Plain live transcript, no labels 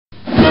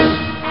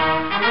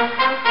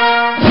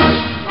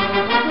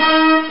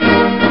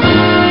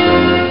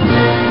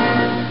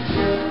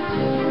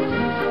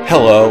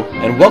Hello,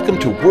 and welcome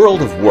to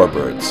World of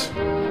Warbirds.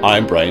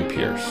 I'm Brian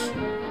Pierce.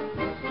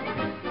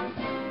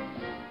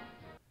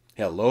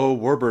 Hello,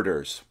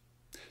 Warbirders.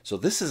 So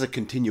this is a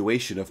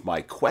continuation of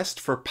my Quest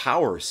for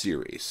Power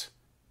series.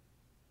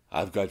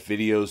 I've got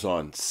videos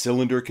on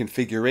cylinder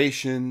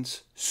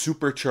configurations,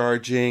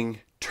 supercharging,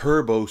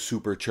 turbo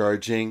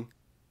supercharging,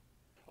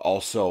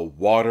 also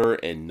water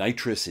and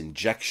nitrous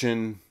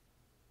injection,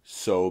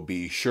 so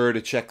be sure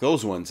to check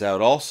those ones out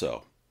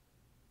also.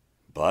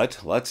 But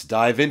let's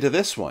dive into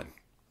this one.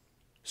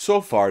 So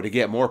far, to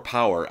get more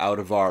power out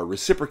of our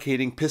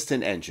reciprocating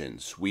piston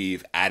engines,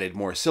 we've added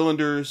more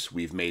cylinders,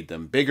 we've made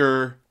them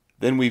bigger,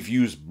 then we've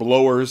used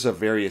blowers of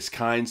various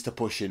kinds to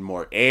push in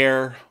more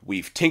air,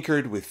 we've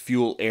tinkered with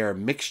fuel-air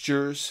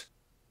mixtures,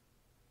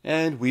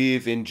 and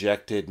we've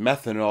injected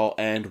methanol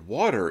and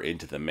water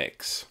into the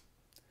mix.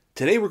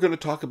 Today we're going to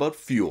talk about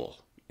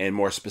fuel, and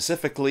more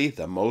specifically,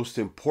 the most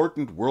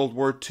important World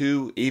War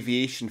II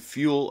aviation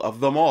fuel of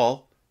them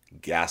all,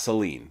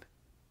 gasoline.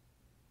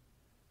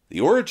 The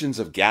origins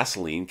of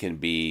gasoline can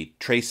be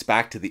traced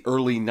back to the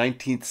early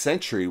 19th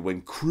century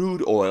when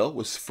crude oil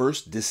was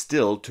first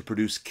distilled to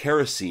produce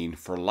kerosene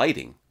for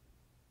lighting.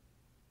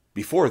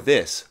 Before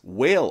this,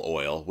 whale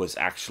oil was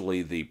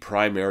actually the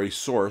primary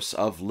source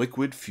of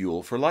liquid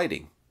fuel for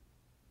lighting.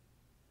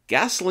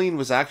 Gasoline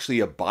was actually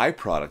a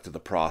byproduct of the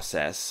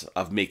process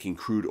of making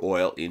crude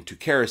oil into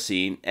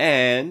kerosene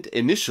and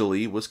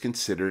initially was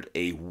considered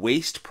a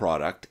waste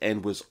product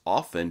and was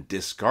often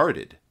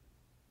discarded.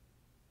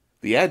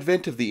 The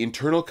advent of the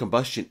internal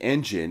combustion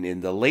engine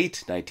in the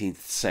late 19th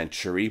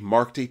century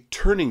marked a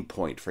turning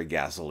point for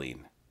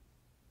gasoline.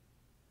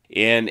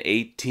 In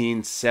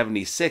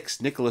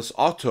 1876, Nicholas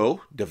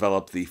Otto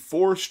developed the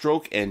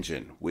four-stroke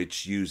engine,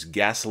 which used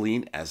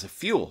gasoline as a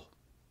fuel.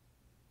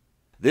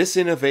 This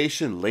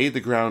innovation laid the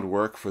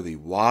groundwork for the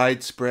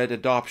widespread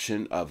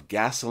adoption of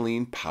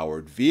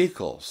gasoline-powered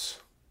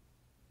vehicles.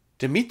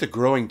 To meet the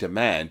growing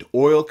demand,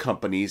 oil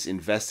companies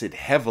invested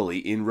heavily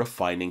in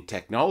refining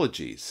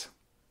technologies.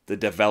 The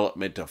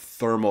development of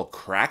thermal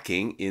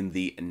cracking in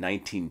the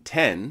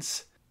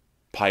 1910s,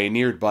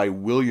 pioneered by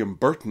William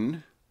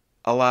Burton,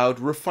 allowed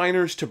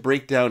refiners to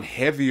break down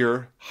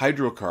heavier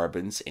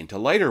hydrocarbons into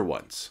lighter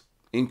ones,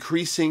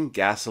 increasing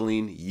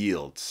gasoline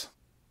yields.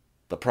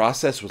 The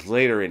process was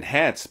later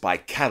enhanced by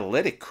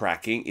catalytic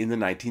cracking in the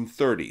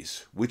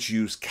 1930s, which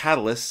used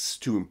catalysts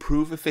to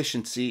improve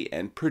efficiency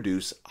and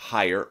produce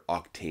higher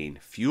octane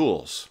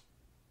fuels.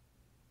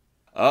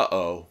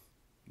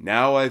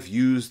 Now I've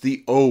used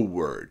the O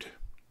word,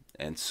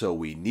 and so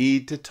we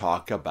need to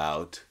talk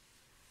about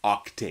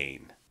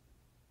octane.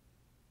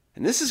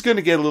 And this is going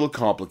to get a little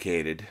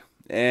complicated,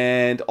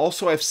 and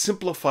also I've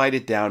simplified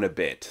it down a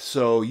bit,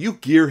 so you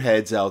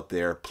gearheads out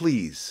there,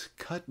 please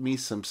cut me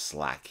some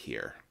slack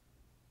here.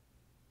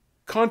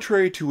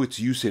 Contrary to its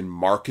use in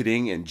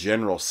marketing and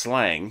general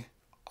slang,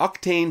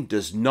 octane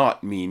does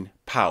not mean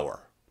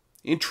power.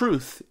 In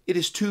truth, it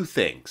is two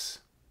things.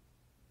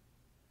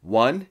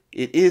 One,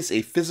 it is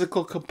a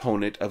physical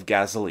component of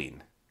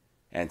gasoline.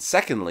 And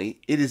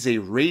secondly, it is a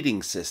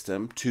rating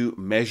system to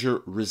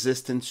measure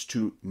resistance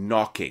to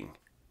knocking.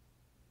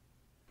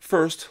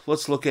 First,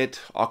 let's look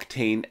at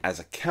octane as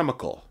a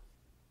chemical.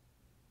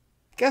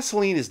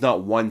 Gasoline is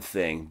not one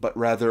thing, but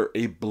rather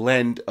a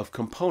blend of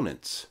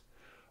components.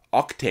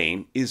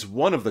 Octane is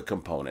one of the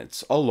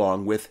components,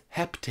 along with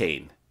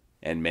heptane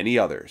and many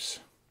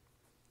others.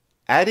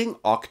 Adding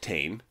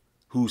octane,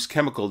 whose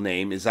chemical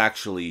name is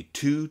actually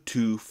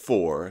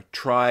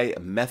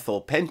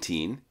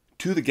 2,2,4-trimethylpentene,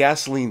 to the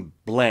gasoline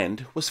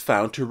blend was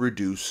found to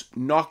reduce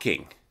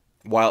knocking,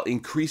 while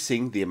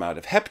increasing the amount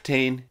of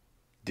heptane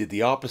did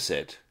the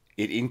opposite.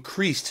 It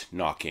increased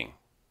knocking.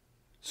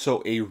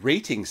 So a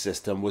rating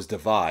system was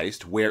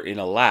devised where in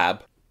a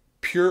lab,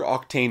 pure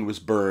octane was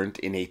burned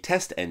in a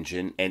test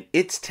engine and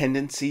its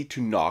tendency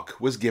to knock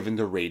was given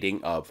the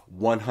rating of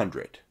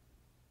 100.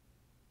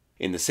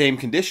 In the same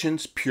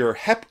conditions, pure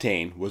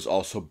heptane was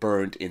also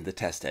burned in the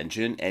test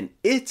engine and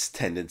its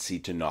tendency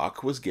to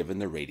knock was given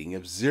the rating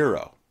of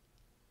 0.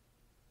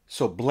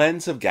 So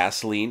blends of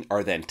gasoline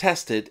are then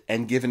tested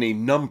and given a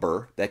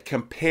number that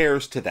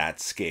compares to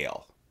that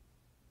scale.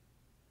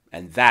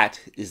 And that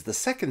is the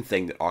second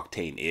thing that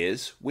octane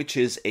is, which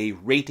is a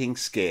rating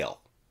scale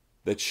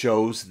that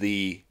shows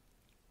the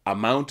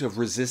amount of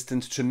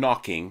resistance to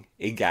knocking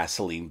a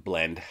gasoline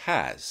blend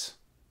has.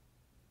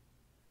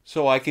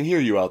 So I can hear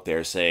you out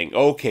there saying,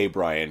 okay,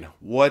 Brian,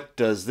 what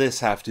does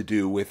this have to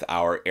do with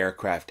our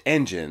aircraft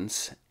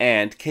engines?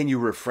 And can you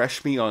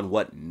refresh me on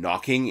what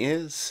knocking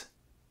is?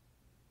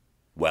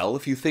 Well,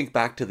 if you think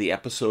back to the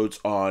episodes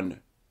on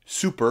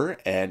super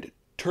and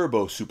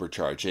turbo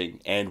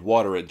supercharging and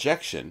water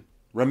injection,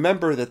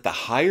 remember that the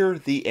higher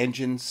the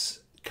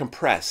engines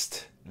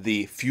compressed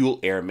the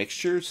fuel-air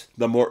mixtures,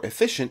 the more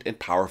efficient and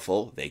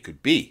powerful they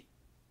could be.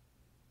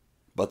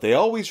 But they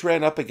always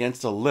ran up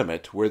against a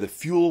limit where the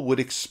fuel would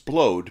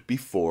explode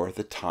before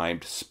the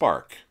timed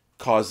spark,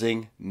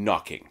 causing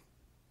knocking.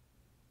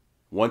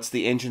 Once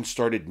the engine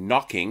started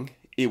knocking,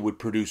 it would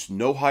produce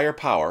no higher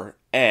power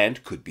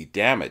and could be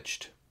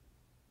damaged.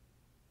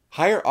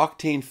 Higher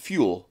octane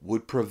fuel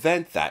would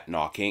prevent that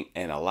knocking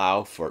and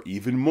allow for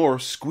even more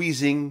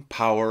squeezing,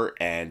 power,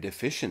 and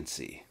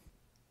efficiency.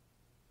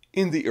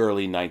 In the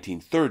early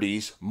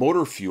 1930s,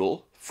 motor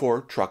fuel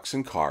for trucks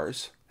and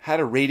cars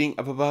had a rating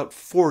of about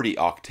 40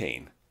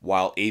 octane,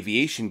 while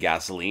aviation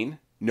gasoline,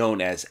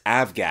 known as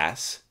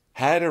Avgas,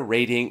 had a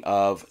rating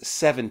of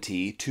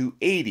 70 to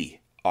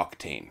 80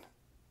 octane.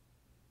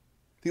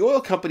 The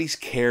oil companies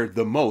cared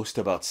the most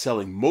about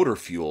selling motor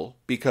fuel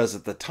because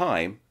at the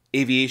time,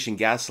 aviation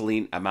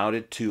gasoline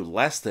amounted to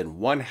less than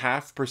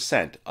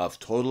 0.5% of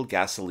total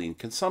gasoline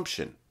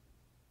consumption.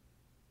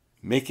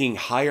 Making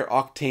higher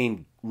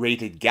octane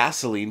rated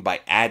gasoline by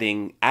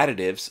adding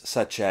additives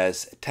such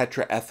as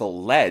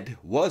tetraethyl lead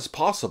was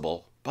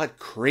possible, but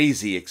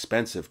crazy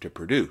expensive to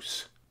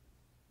produce.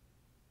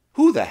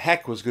 Who the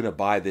heck was going to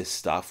buy this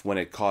stuff when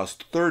it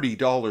cost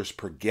 $30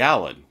 per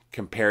gallon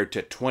compared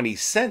to 20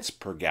 cents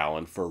per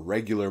gallon for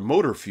regular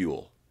motor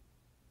fuel?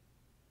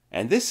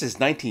 And this is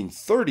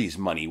 1930s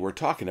money we're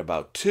talking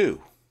about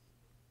too.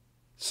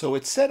 So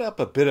it set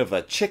up a bit of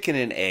a chicken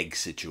and egg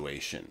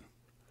situation.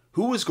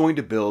 Who was going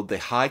to build the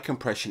high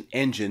compression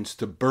engines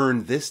to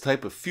burn this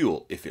type of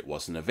fuel if it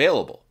wasn't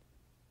available?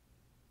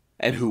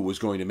 And who was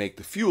going to make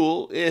the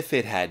fuel if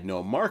it had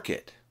no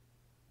market?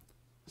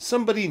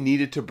 Somebody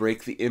needed to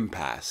break the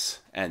impasse,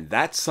 and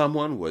that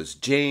someone was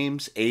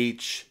James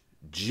H.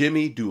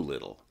 Jimmy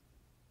Doolittle.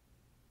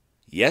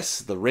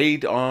 Yes, the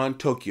raid on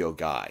Tokyo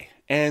guy,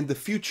 and the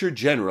future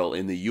general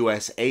in the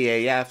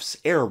USAAF's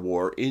air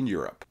war in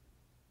Europe.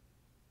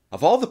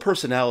 Of all the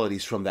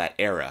personalities from that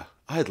era,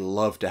 I'd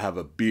love to have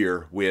a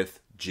beer with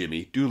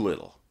Jimmy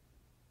Doolittle.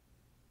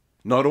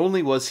 Not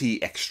only was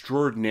he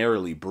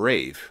extraordinarily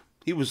brave,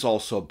 he was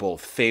also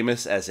both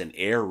famous as an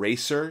air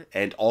racer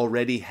and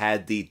already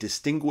had the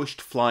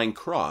Distinguished Flying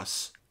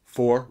Cross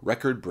for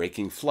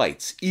record-breaking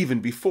flights even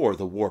before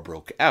the war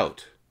broke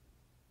out.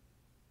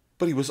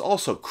 But he was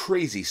also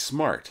crazy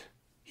smart.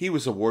 He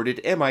was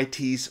awarded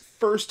MIT's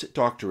first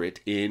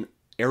doctorate in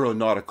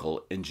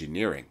aeronautical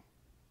engineering.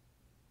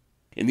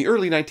 In the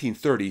early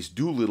 1930s,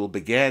 Doolittle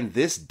began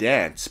this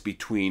dance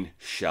between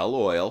Shell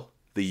Oil,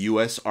 the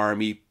U.S.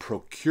 Army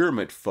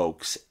procurement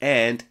folks,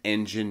 and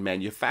engine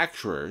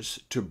manufacturers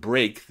to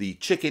break the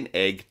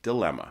chicken-egg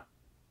dilemma.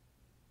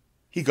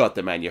 He got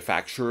the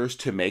manufacturers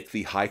to make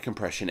the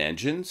high-compression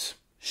engines,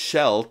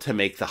 Shell to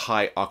make the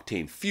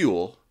high-octane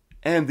fuel,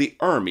 and the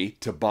Army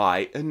to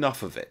buy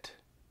enough of it.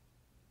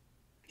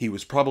 He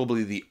was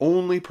probably the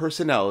only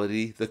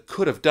personality that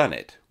could have done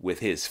it, with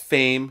his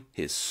fame,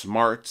 his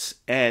smarts,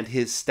 and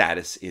his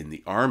status in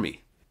the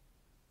army.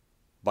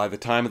 By the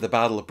time of the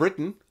Battle of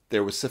Britain,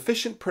 there was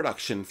sufficient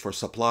production for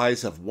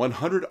supplies of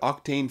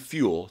 100-octane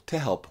fuel to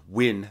help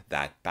win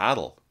that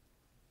battle.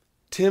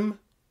 Tim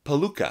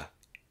Paluca,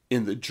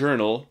 in the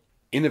journal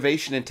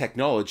Innovation and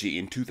Technology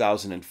in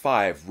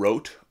 2005,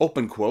 wrote,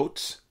 open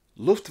quotes,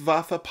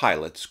 "Luftwaffe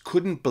pilots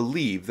couldn't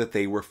believe that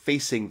they were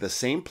facing the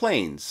same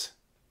planes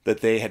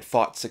that they had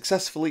fought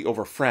successfully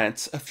over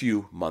France a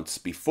few months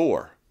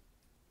before.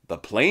 The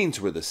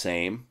planes were the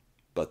same,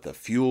 but the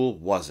fuel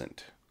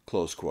wasn't."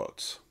 Close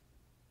quotes.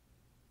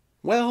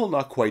 Well,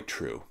 not quite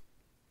true.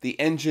 The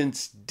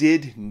engines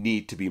did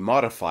need to be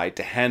modified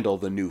to handle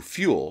the new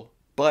fuel,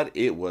 but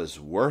it was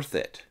worth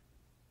it.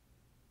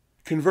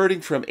 Converting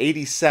from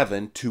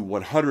 87 to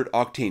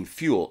 100-octane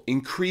fuel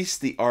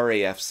increased the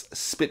RAF's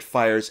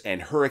Spitfires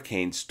and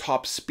Hurricanes'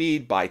 top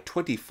speed by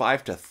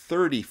 25 to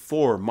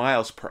 34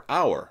 miles per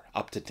hour,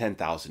 up to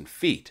 10,000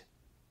 feet.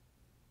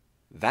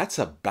 That's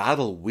a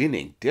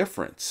battle-winning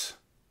difference.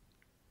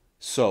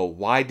 So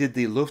why did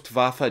the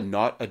Luftwaffe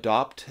not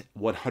adopt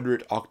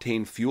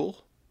 100-octane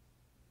fuel?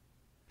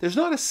 There's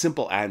not a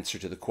simple answer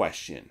to the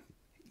question.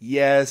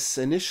 Yes,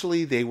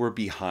 initially they were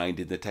behind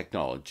in the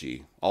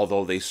technology,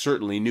 although they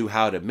certainly knew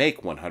how to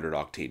make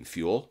 100-octane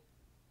fuel.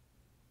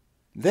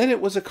 Then it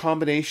was a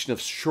combination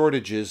of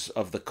shortages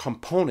of the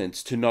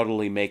components to not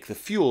only make the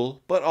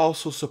fuel, but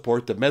also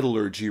support the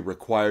metallurgy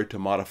required to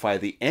modify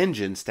the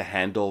engines to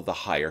handle the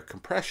higher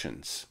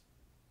compressions.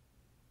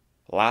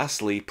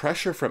 Lastly,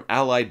 pressure from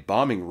Allied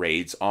bombing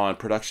raids on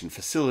production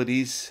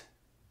facilities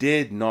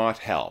did not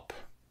help.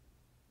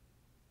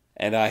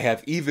 And I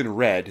have even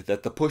read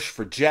that the push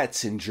for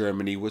jets in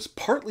Germany was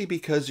partly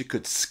because you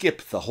could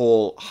skip the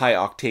whole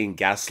high-octane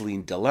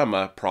gasoline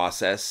dilemma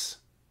process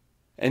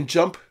and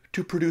jump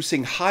to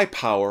producing high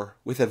power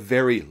with a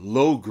very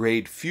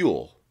low-grade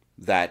fuel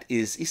that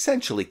is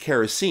essentially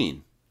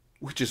kerosene,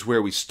 which is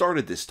where we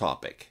started this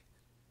topic.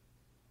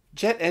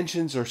 Jet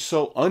engines are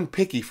so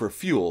unpicky for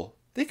fuel,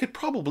 they could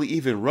probably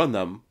even run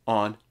them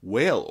on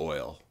whale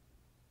oil.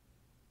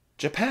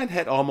 Japan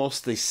had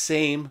almost the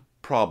same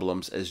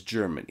problems as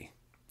Germany,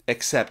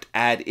 except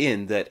add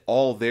in that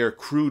all their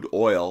crude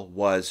oil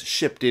was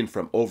shipped in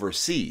from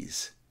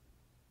overseas.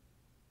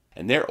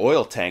 And their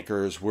oil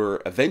tankers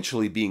were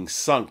eventually being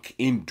sunk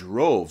in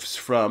droves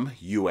from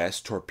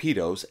US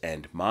torpedoes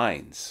and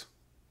mines.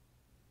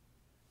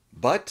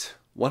 But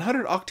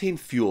 100-octane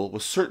fuel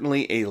was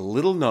certainly a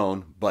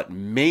little-known but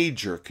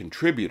major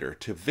contributor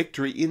to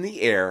victory in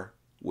the air,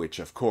 which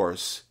of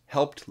course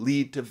helped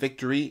lead to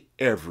victory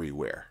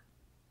everywhere.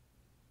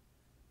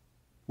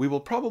 We will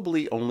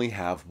probably only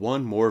have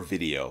one more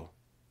video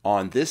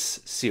on this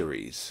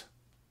series,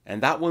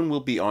 and that one will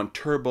be on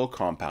turbo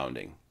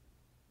compounding.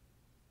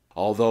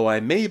 Although I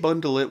may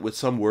bundle it with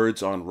some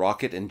words on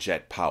rocket and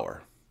jet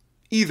power.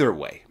 Either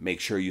way, make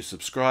sure you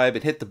subscribe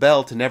and hit the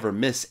bell to never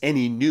miss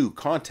any new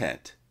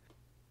content.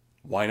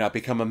 Why not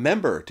become a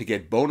member to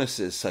get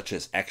bonuses such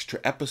as extra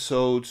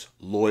episodes,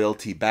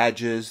 loyalty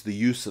badges, the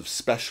use of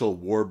special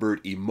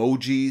Warbird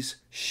emojis,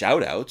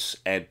 shoutouts,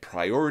 and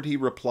priority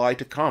reply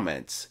to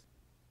comments,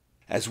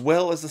 as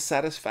well as the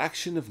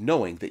satisfaction of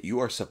knowing that you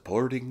are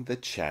supporting the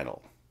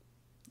channel.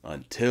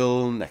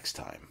 Until next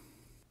time.